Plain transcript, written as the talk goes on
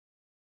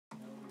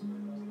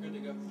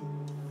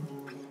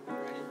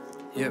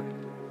Yep.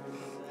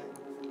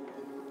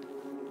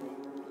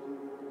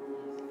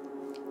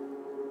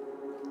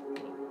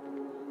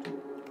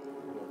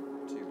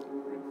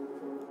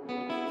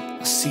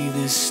 I see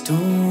this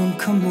storm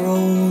come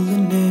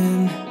rolling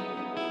in,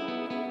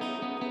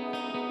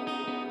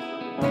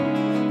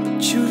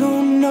 but you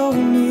don't know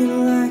me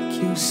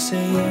like you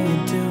say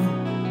you do.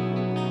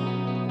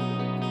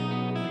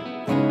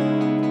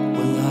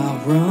 Will I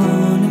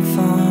run and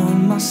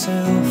find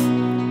myself,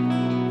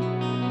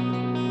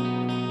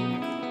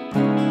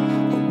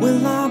 or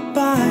will I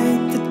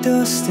bite the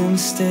dust and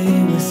stay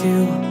with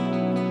you?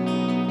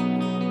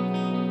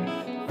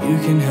 You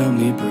can help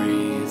me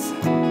breathe,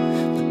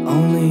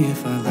 only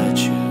if I let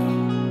you.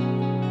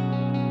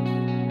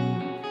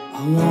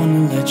 I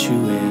wanna let you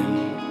in,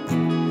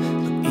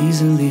 but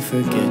easily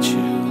forget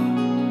you.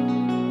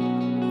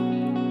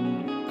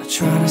 I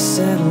try to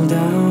settle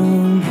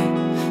down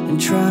and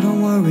try to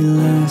worry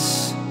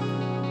less,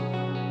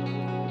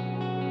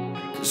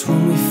 'cause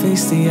when we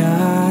face the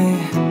eye,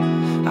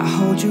 I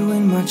hold you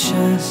in my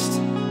chest.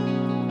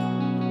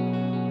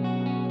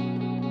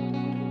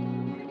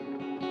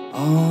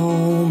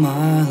 All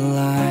my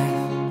life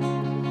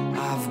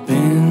I've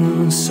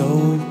been so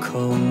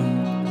cold.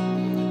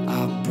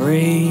 I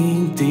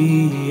break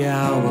the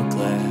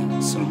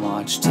hourglass and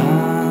watch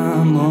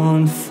time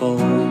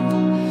unfold,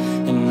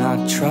 and I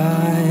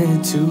try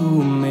to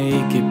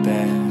make it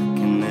back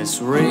in this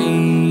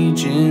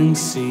raging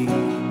sea,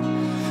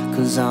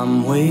 'cause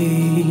I'm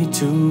way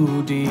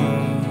too deep.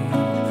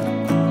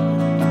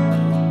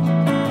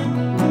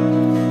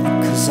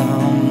 'Cause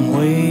I'm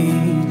way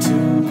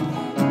too,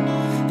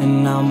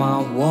 and now my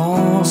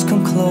walls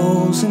come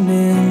closing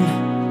in,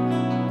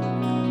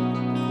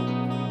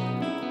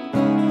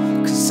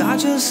 'cause I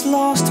just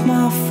lost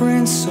my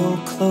friend so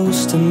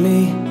close to me.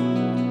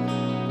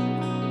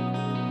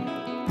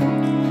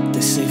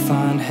 They say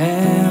find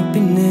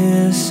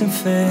happiness and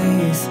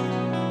faith.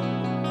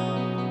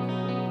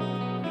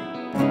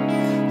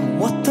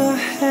 What the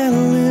hell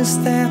is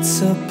that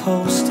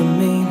supposed to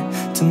mean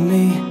to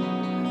me,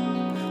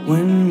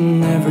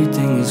 when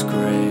everything is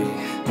gray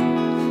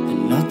and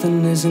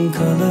nothing is in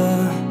color?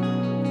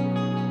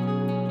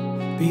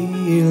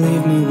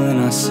 Believe me when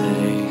I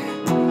say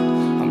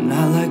I'm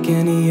not like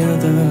any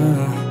other.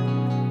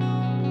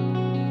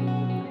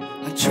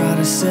 I try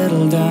to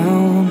settle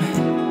down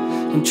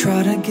and try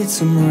to get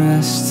some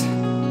rest.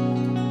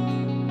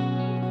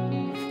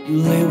 You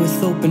lay with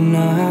open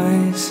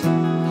eyes,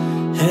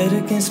 head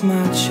against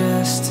my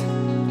chest.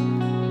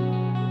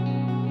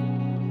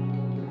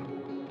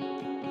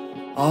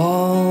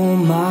 All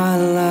my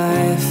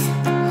life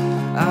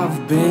I've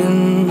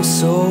been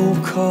so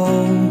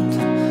cold.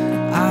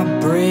 I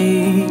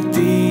break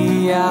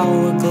the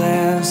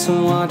hourglass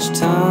and watch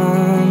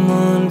time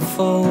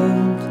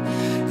unfold,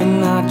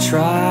 and I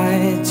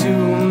try to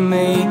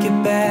make it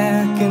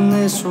back in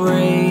this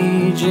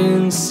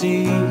raging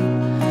sea,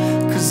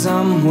 'cause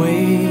I'm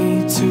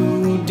way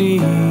too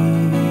deep.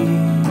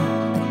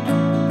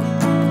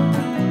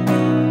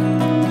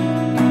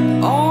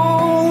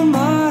 All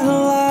my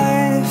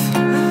life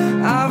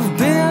I've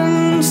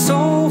been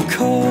so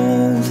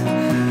cold.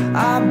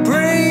 I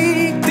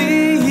break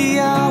the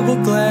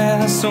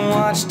hourglass and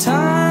watch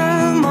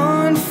time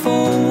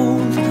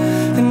unfold,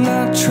 and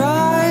I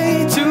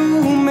try to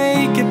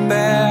make it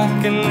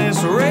back in this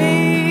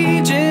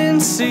raging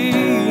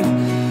sea,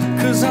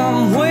 'cause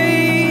I'm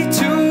way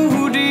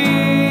too deep.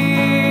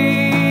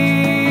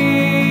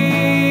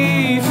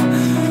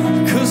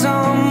 'Cause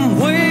I'm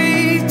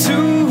way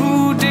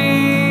too deep.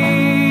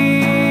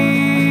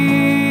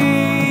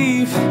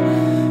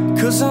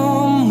 'Cause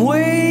I'm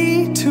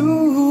way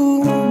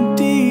too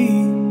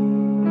deep.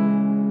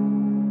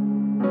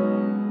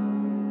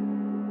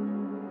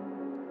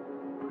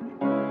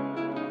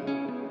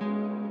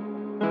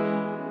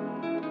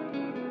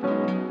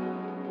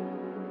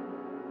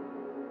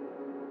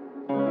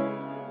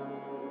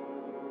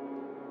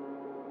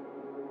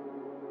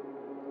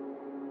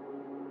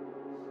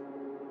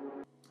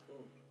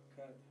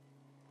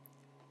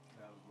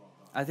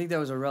 I think that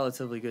was a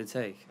relatively good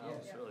take. That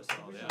was really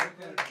solid,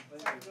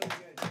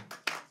 yeah.